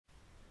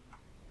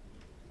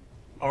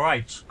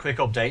Alright, quick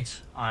update.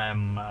 I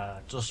am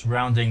just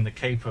rounding the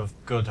Cape of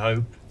Good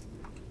Hope.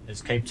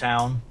 It's Cape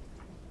Town,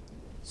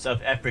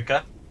 South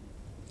Africa,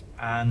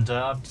 and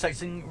I'm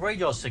detecting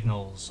radar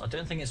signals. I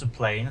don't think it's a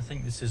plane, I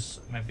think this is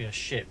maybe a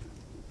ship.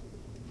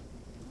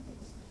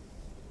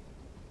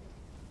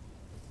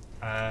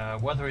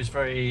 Weather is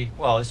very,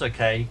 well, it's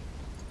okay,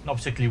 not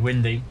particularly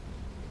windy.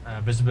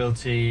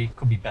 Visibility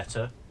could be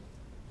better.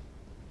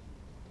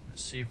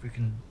 Let's see if we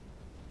can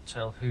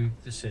tell who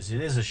this is.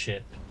 It is a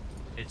ship.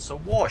 It's a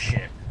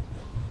warship.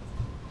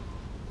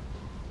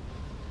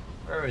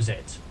 Where is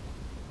it?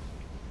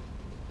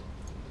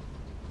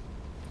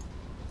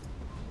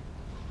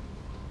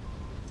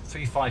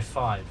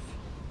 .355.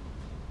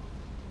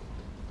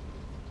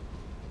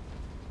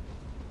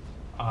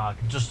 I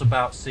can just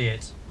about see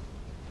it.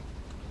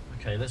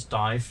 Okay, let's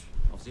dive.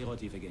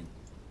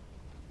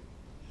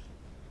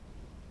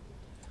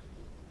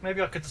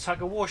 Maybe I could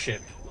attack a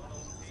warship.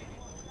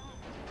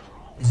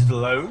 Is it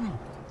alone?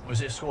 Or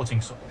is it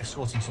escorting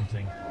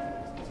something?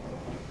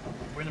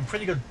 We're in a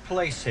pretty good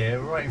place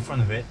here, right in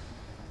front of it.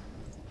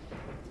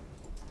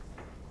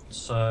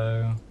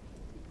 So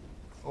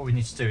all we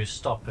need to do is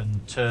stop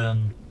and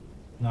turn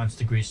 90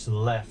 degrees to the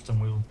left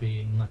and we'll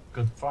be in a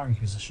good firing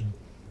position.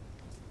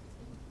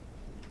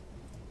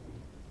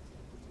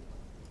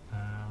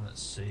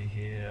 Let's see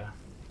here.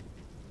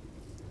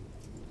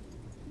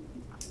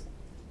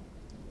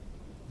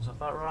 Is that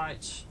about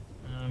right?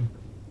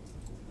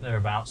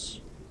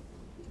 Thereabouts.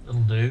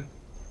 It'll do.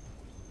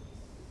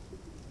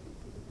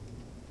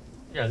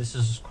 Yeah, this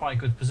is quite a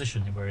good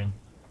position we're in.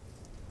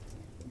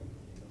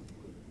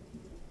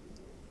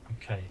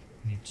 Okay,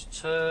 we need to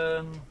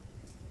turn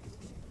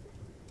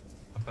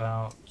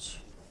about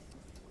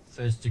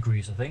 30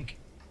 degrees, I think.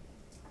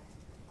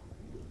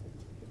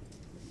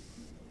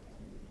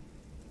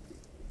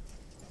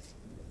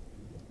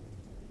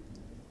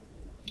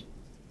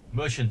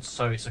 Merchants,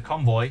 so it's a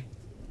convoy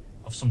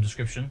of some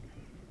description.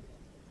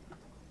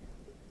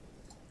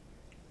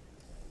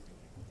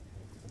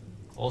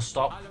 All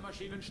stop.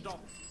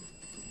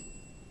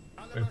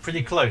 We're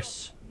pretty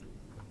close.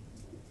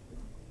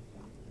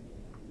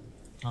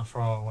 How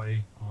far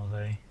away are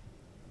they?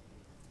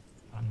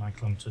 About 9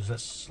 kilometers.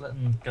 Let's let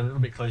them get a little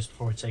bit close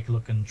before we take a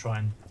look and try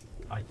and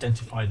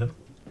identify them.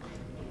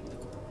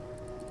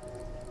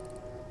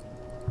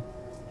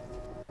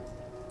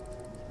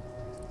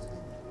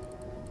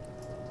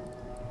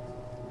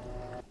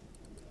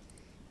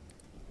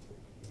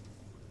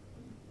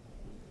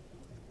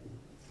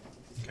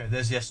 Okay,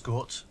 there's the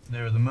escort.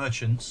 There are the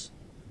merchants.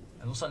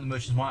 It looks like the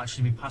merchants might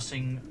actually be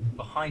passing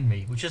behind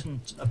me, which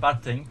isn't a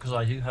bad thing because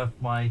I do have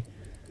my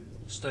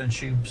stern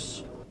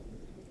tubes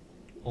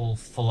all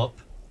full up.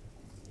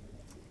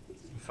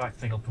 In fact, I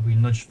think I'll probably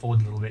nudge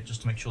forward a little bit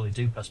just to make sure they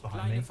do pass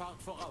behind me.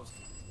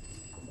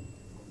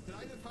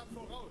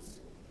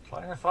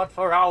 Kleine Fahrt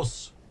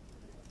voraus!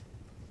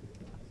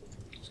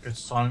 Let's go to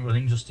silent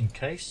running just in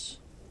case.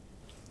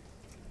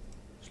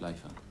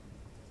 Schleifer.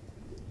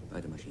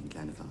 Beide Maschinen,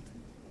 kleine Fahrt.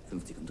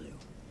 50 Umdrehung.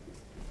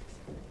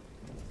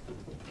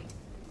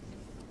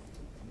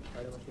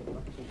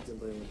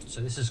 So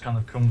this has kind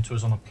of come to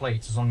us on a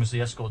plate. As long as the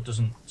escort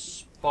doesn't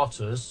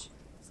spot us,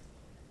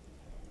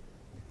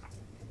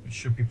 it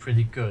should be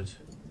pretty good.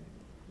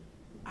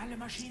 Alle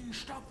Maschinen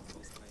stopp!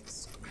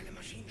 Alle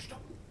Maschinen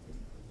stopp!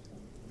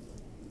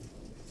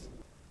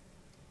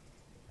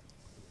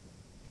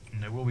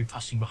 And they will be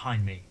passing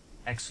behind me.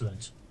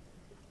 Excellent.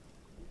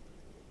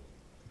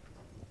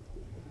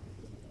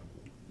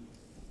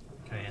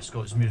 Okay,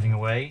 escort is moving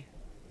away.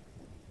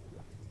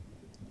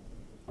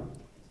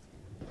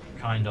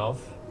 Kind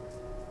of.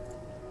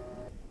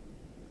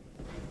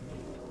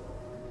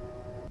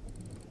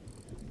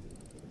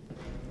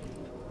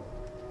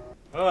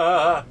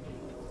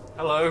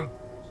 Hello.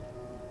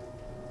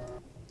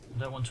 I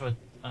don't want to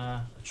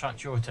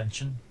attract your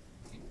attention.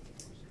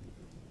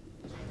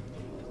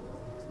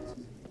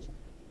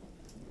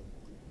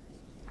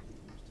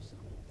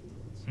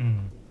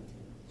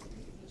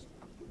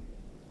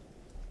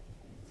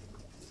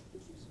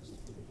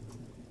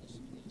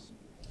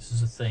 This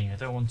is the thing. I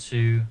don't want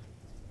to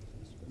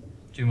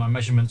do my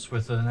measurements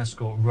with an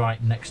escort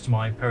right next to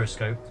my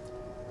periscope.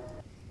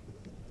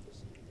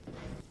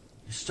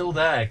 It's still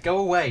there. Go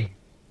away.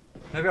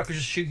 Maybe I could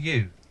just shoot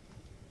you.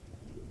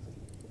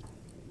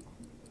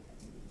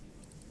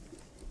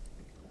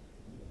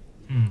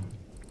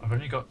 I've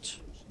only got,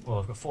 well,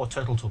 I've got 4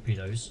 total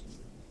torpedoes.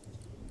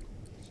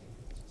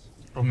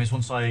 Problem is,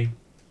 once I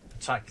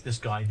attack this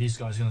guy, these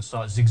guys are going to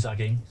start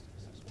zigzagging,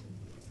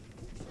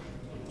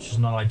 which is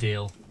not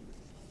ideal.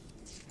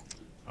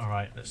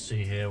 Alright, let's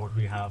see here. What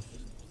do we have?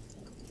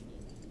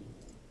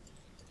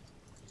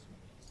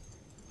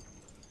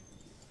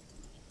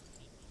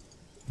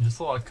 I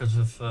thought I could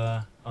have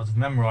I'd have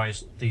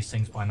memorized these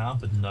things by now,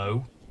 but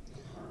no.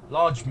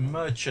 Large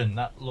merchant,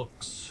 that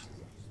looks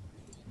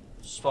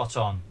spot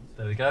on.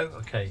 There we go,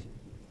 okay.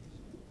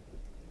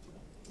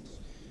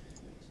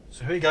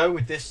 So here we go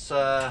with this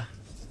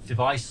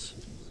device.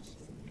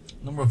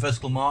 Number of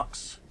vertical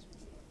marks,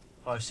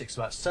 5, 6,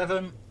 about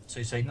 7. So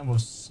you say number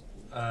of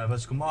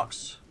vertical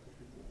marks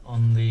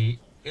on the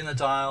inner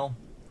dial.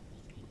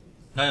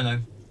 No,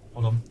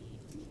 hold on.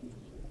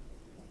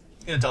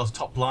 Inner dial's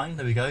top line,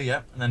 there we go,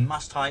 yep. And then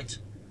mast height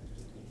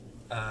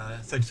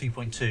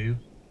 33.2,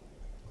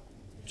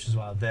 which is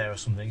about there or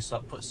something. So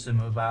that puts him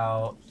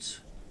about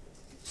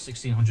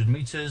 1600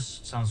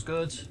 meters. Sounds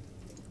good.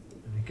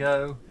 There we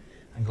go.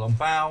 Angle on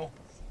bow.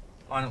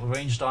 Line up the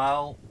range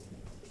dial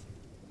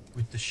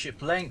with the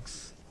ship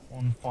length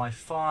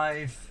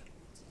 155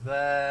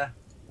 there.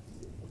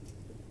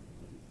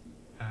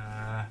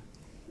 I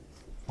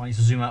need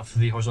to zoom out for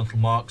the horizontal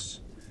marks.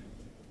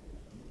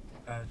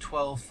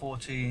 12,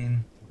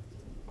 14,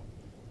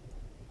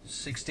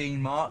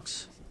 16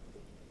 marks.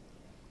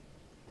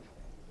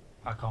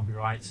 That can't be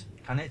right,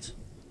 can it?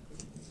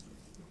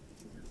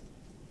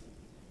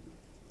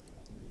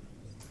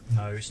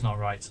 No, it's not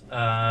right.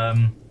 I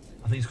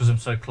think it's because I'm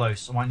so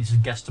close. I might need to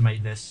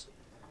guesstimate this.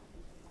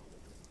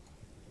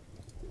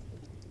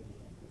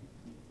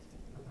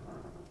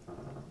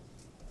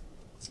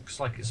 Looks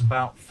like it's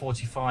about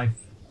 45.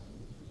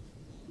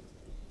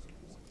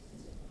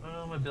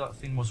 Well, maybe that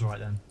thing was right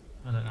then.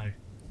 I don't know.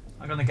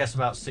 I'm going to guess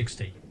about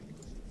 60.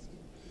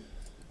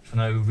 For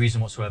no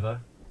reason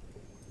whatsoever.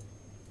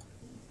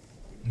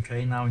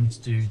 Okay, now we need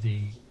to do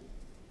the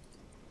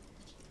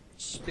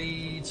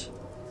speed.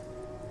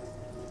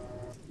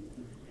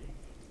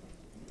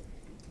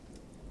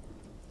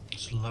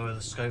 Just lower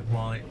the scope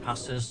while it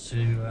passes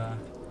to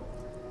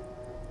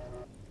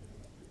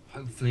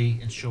hopefully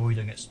ensure we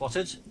don't get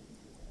spotted.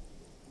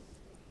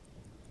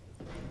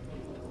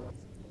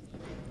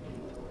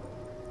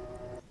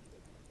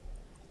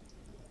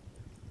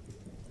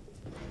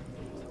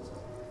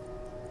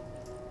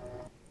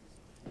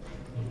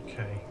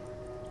 Okay.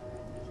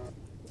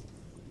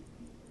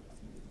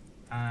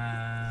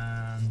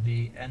 And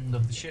the end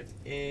of the ship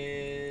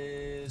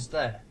is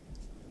there.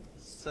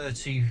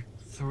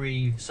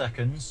 33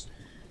 seconds.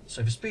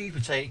 So for speed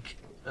we take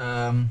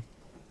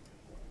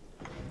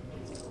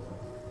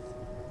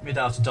mid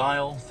outer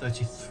dial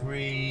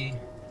 33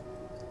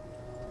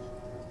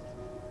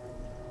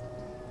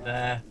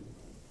 there.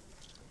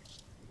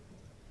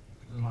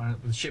 Line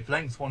up with ship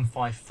length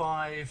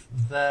 155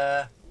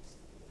 there.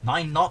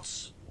 9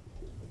 knots.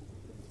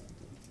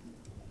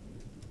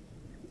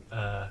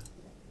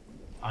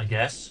 I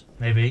guess,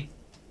 maybe.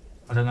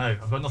 I don't know.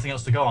 I've got nothing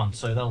else to go on,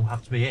 so that'll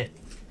have to be it.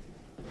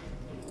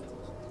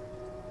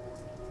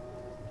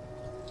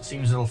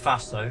 Seems a little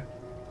fast though.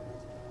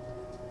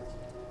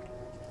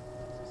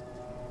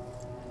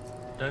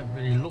 Don't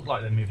really look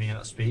like they're moving at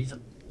that speed.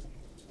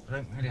 I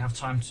don't really have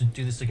time to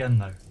do this again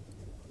though.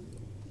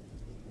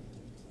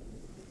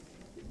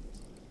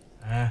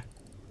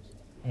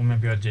 Or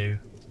maybe I do.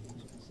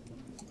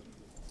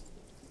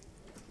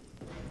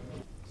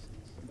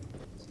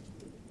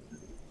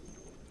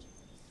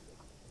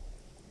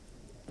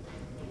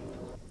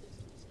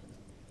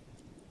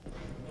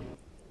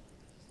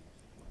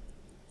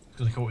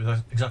 Because I caught it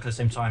at exactly the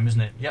same time,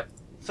 isn't it? Yep,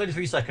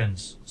 33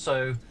 seconds.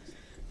 So,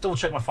 double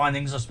check my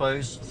findings, I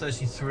suppose.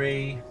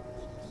 33,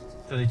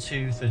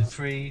 32,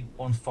 33,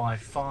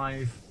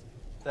 155.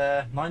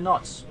 There, 9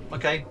 knots.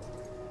 Okay.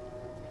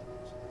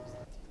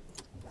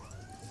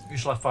 Who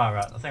shall I fire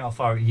at? I think I'll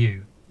fire at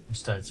you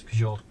instead, because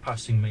you're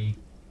passing me,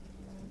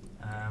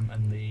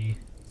 and the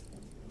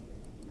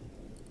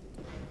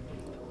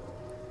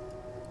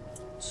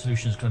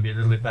solution is going to be a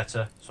little bit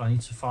better. So I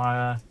need to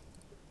fire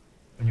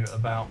when you're at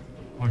about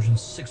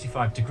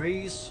 165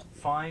 degrees.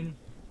 Fine.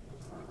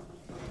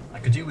 I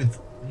could do with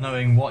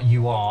knowing what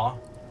you are,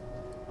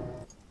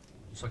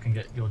 so I can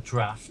get your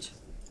draft.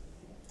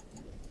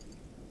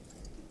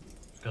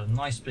 It's got a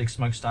nice big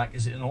smokestack.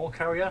 Is it an ore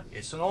carrier?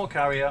 It's an ore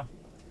carrier.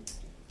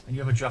 And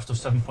you have a draft of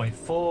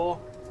 7.4,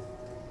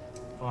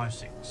 5,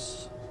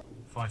 6,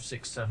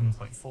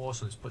 7.4,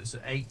 so let's put this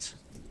at 8.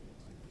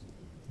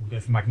 We'll go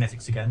for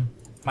magnetics again.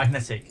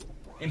 Magnetic.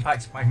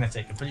 Impact,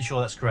 magnetic. I'm pretty sure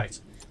that's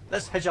correct.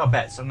 Let's hedge our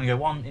bets. I'm going to go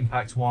 1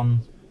 impact,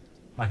 1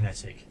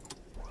 magnetic.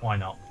 Why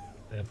not?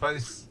 They're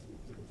both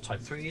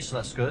type 3s, so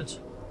that's good.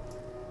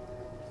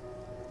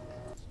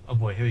 Oh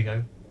boy, here we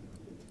go.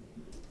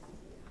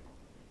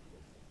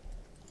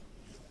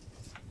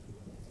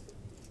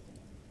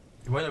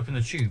 It won't open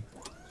the tube.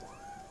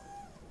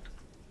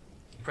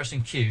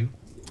 Pressing Q.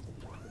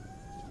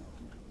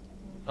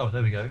 Oh,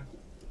 there we go.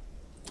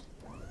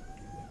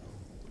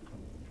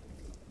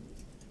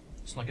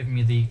 It's not giving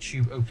me the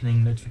tube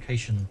opening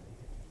notification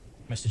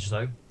message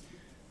though.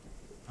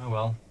 Oh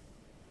well.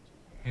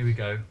 Here we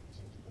go.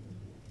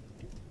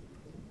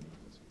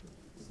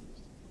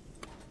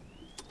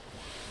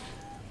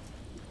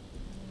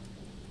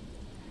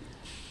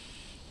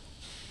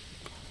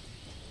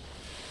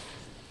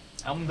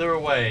 And they're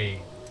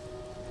away.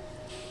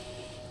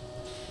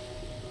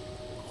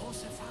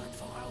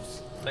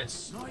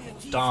 Let's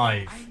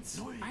dive.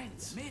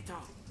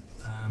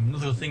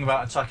 Another thing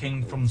about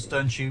attacking from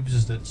stern tubes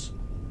is that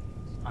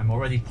I'm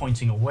already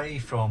pointing away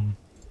from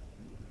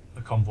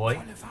the convoy,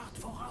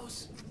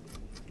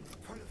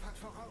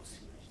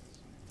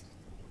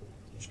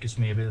 which gives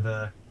me a bit of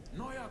a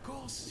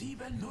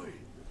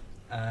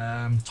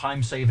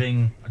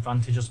time-saving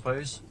advantage, I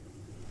suppose.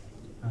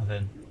 And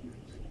then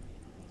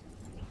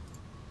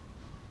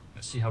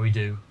let's see how we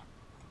do.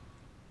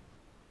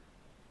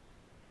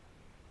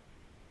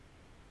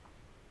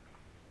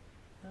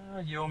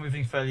 You're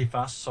moving fairly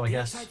fast, so I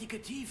guess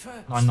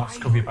 9 knots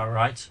could be about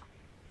right.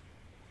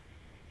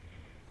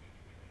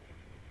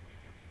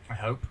 I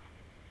hope.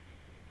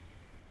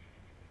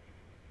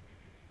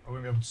 I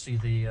won't be able to see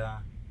the.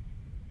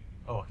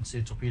 Oh, I can see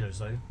the torpedoes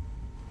though.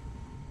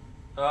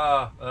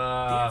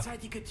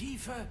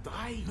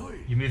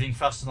 You're moving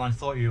faster than I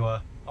thought you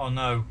were. Oh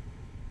no.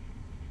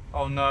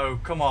 Oh no,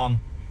 come on.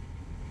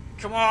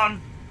 Come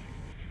on!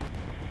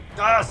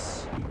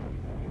 Yes!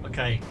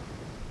 Okay.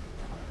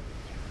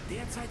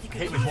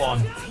 Hit with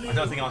one. I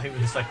don't think I'll hit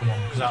with the second one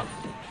because that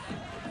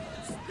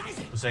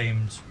was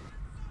aimed.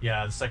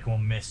 Yeah, the second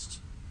one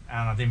missed.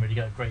 And I didn't really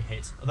get a great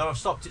hit. Although I've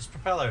stopped its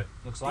propeller,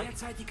 looks like.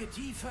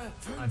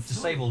 I've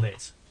disabled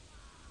it.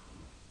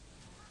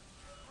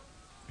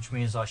 Which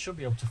means I should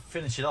be able to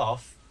finish it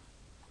off,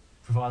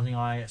 providing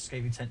I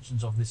escape the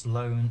attentions of this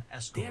lone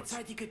escort.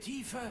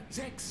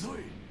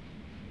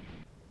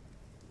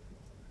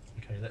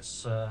 Okay, let's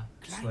slow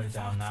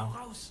down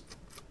now.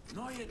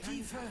 Neue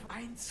Tiefe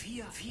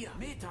 144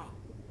 Meter.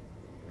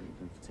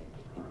 15,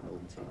 hinten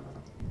oben 10.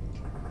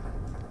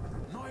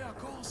 Neuer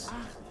Kurs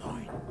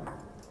 89.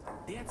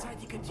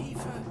 Derzeitige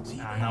Tiefe 7.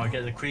 And now I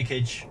get the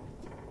creakage.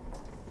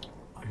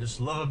 I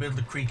just love a bit of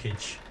the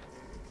creakage.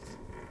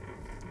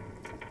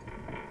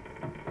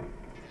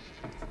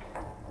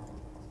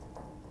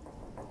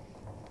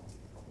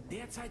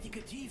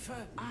 Derzeitige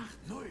Tiefe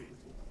 80.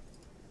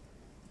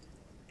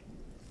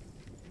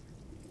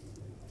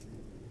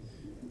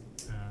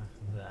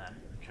 There,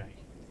 okay.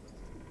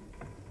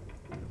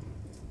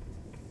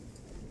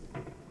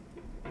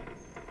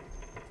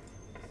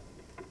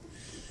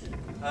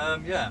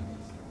 Yeah.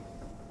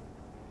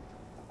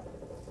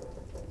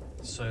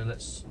 So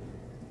let's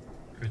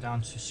go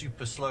down to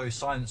super slow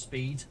silent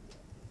speed.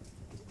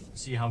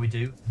 See how we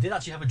do. I did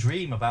actually have a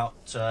dream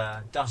about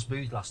Das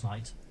Boot last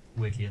night,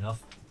 weirdly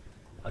enough.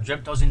 I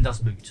dreamt I was in Das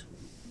Boot.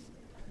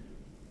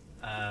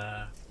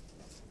 I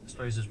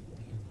suppose you can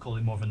call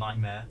it more of a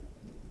nightmare.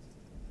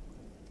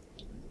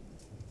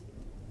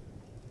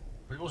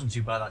 But it wasn't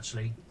too bad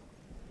actually.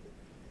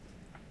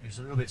 It was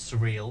a little bit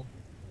surreal,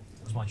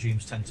 as my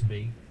dreams tend to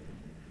be.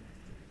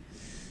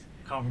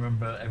 Can't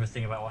remember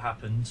everything about what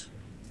happened.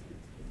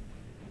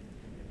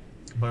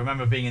 But I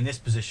remember being in this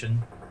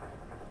position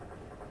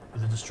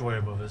with a destroyer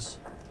above us.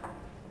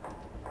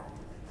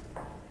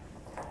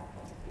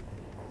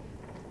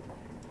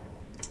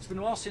 It's been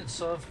a while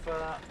since I've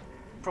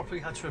properly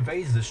had to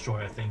evade the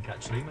destroyer, I think,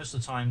 actually. Most of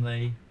the time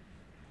they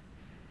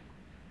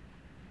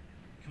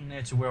come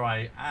near to where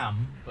I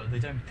am, but they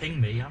don't ping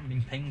me. I haven't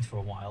been pinged for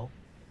a while.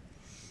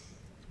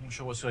 I'm not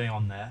sure what's going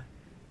on there.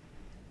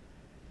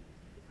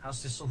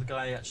 Has this other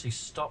guy actually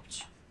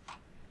stopped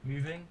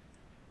moving?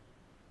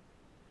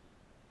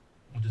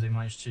 Or did they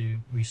manage to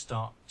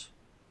restart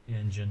the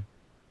engine?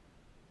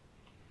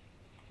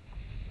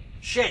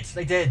 Shit,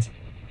 they did!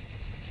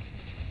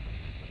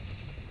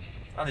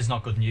 That is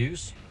not good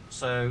news.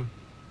 So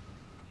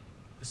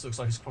this looks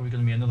like it's probably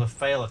going to be another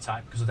fail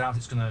attack, because I doubt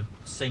it's going to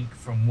sink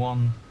from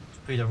one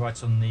torpedo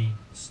right on the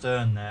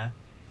stern there.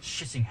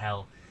 Shitting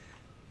hell.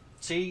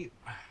 See,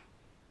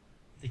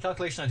 the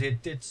calculation I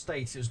did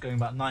state it was going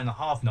about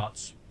 9.5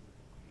 knots,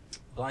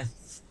 but for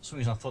some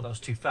reason I thought that was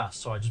too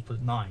fast, so I just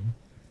put 9,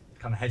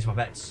 kind of hedged my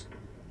bets.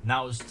 And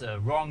that was the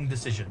wrong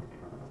decision.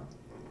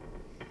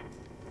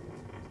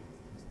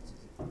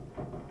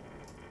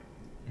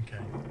 Okay.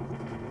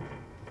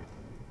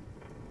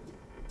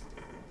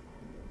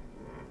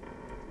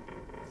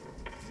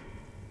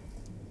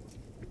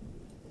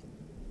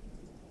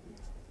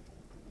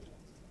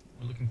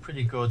 We're looking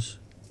pretty good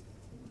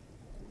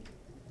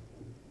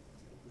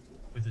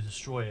with the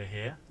destroyer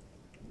here.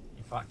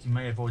 In fact, he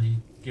may have already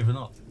given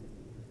up.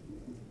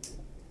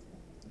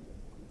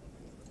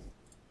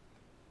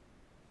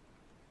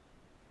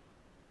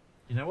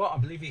 You know what? I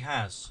believe he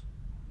has.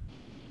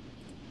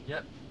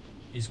 Yep,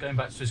 he's going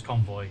back to his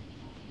convoy.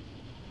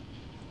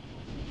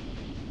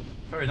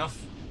 Fair enough.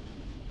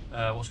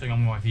 What's going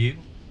on with my view?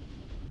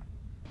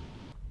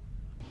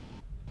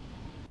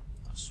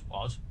 That's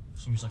odd.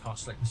 For some reason I can't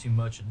select the two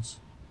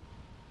merchants.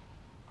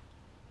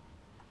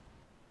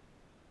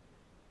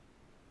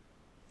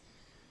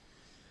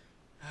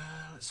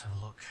 Let's have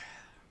a look.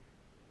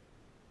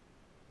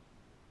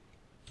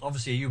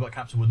 Obviously a U-boat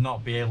captain would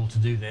not be able to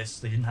do this.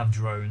 They didn't have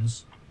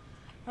drones.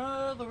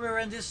 The rear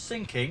end is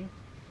sinking.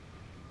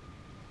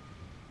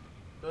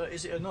 But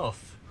is it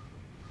enough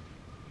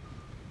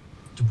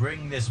to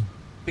bring this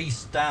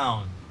beast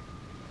down?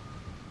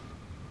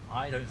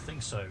 I don't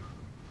think so.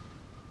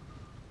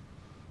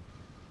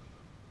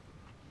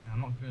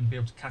 I'm not going to be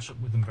able to catch up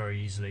with them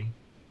very easily.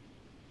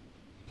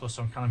 Plus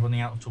I'm kind of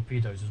running out of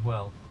torpedoes as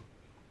well.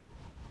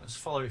 Let's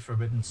follow it for a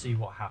bit and see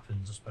what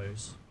happens, I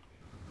suppose.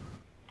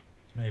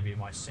 Maybe it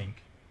might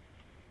sink.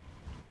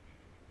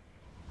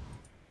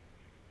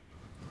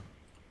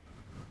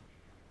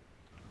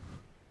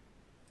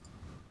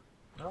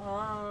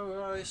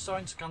 it's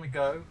starting to kind of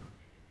go.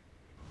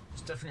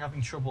 It's definitely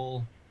having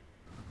trouble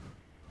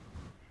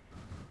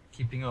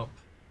keeping up.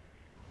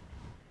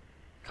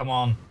 Come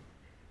on.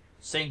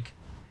 Sink.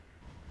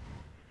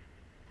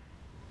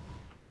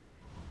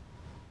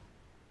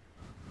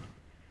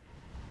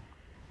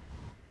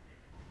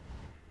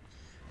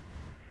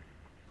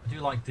 I do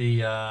like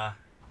the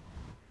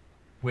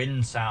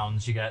wind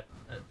sounds you get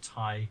at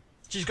high.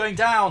 She's going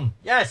down!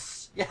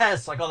 Yes!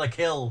 Yes! I got a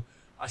kill.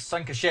 I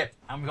sank a ship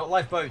and we got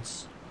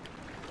lifeboats.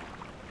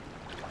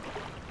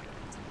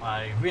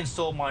 I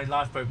reinstalled my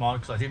lifeboat mod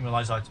because I didn't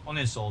realise I'd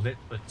uninstalled it,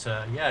 but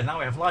yeah, now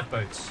we have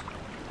lifeboats.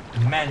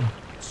 Men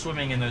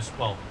swimming in those,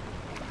 well,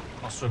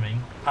 not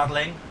swimming,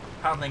 paddling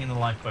in the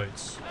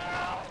lifeboats.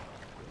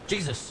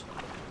 Jesus!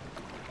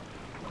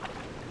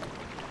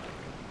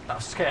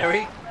 That's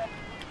scary.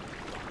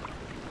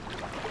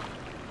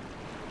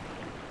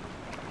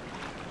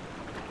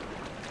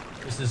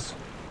 This is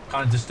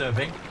kind of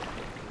disturbing.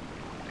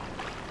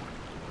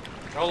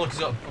 Oh look, he's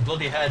got a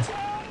bloody head.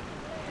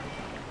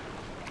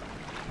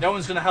 No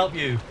one's going to help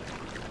you.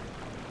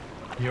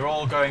 You're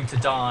all going to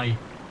die.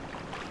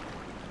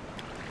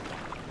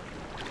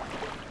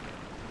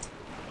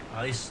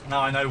 At least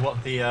now I know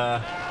what the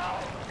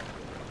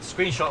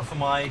screenshot for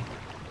my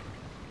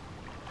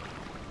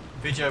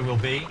video will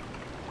be.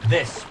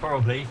 This,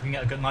 probably, if we can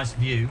get a good, nice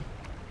view.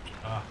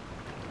 Ah,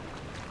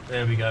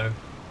 there we go.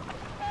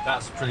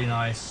 That's pretty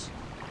nice.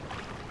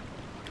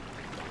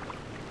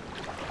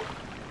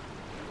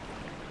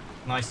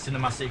 Nice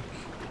cinematic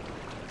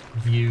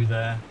view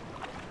there.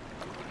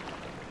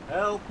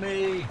 Help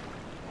me!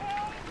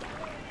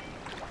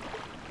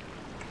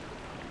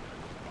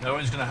 No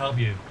one's gonna help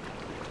you.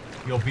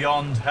 You're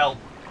beyond help.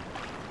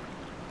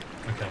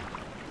 Okay.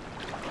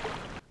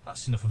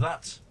 That's enough of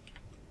that.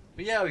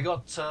 But yeah, we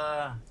got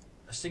a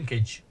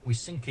sinkage. We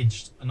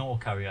sinkaged an ore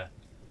carrier.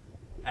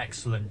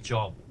 Excellent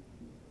job.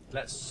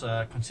 Let's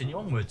continue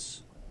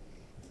onwards.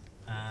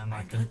 And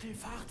I can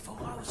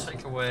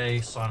take away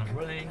silent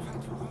running.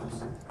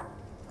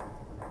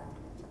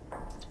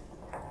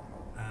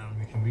 And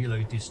we can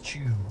reload these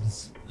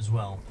tubes as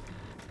well.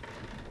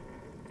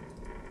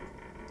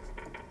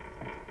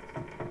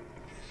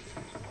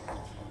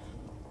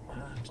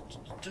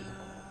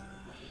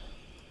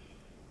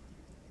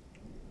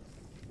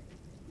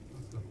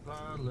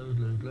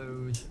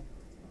 Load.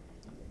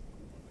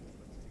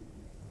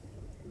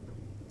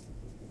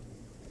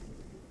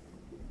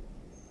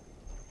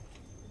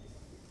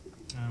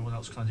 What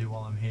else can I do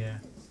while I'm here?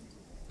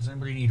 Does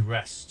anybody need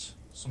rest?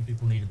 Some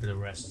people need a bit of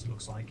rest, it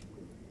looks like.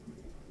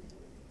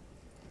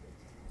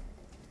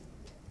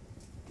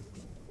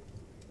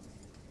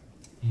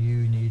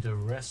 You need a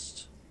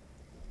rest.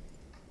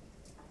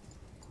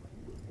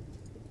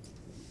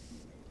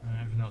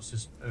 Everything else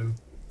is... Oh,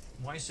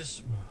 why is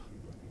this...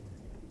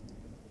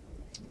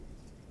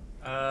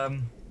 Oh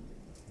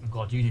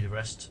god, you need a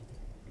rest.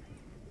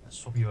 Let's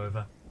swap you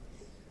over.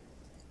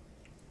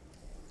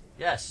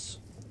 Yes!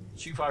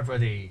 Tube 5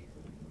 ready.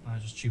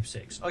 Just tube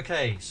 6.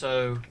 Okay,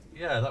 so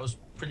yeah, that was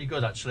pretty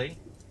good actually.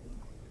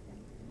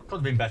 Could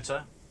have been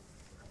better.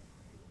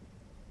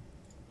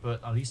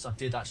 But at least I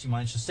did actually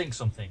manage to sink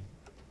something.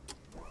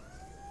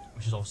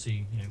 Which is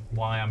obviously, you know,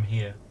 why I'm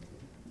here.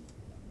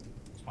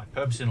 It's my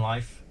purpose in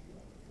life.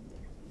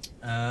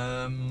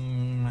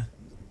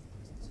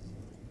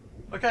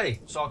 Okay,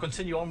 so I'll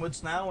continue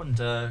onwards now and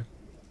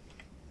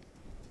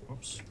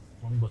oops,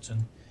 wrong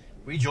button.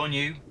 Rejoin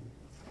you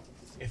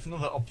if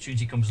another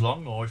opportunity comes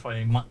along, or if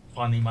I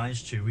finally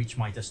manage to reach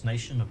my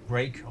destination, a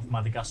break of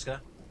Madagascar.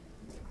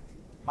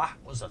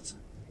 What's that?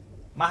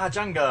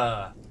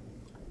 Mahajanga!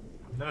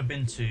 I've never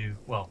been to,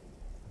 well,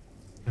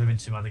 never been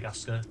to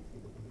Madagascar,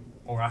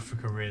 or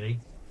Africa really.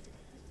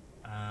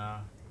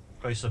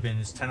 Closest I've been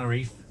is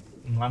Tenerife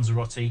and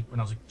Lanzarote when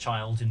I was a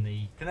child in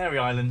the Canary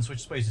Islands, which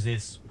I suppose it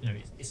is, you know,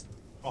 it's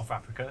off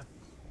Africa.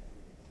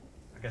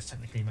 I guess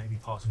technically maybe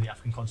part of the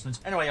African continent.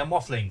 Anyway, I'm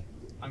waffling.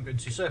 I'm going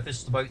to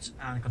surface the boat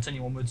and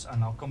continue onwards,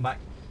 and I'll come back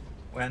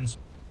when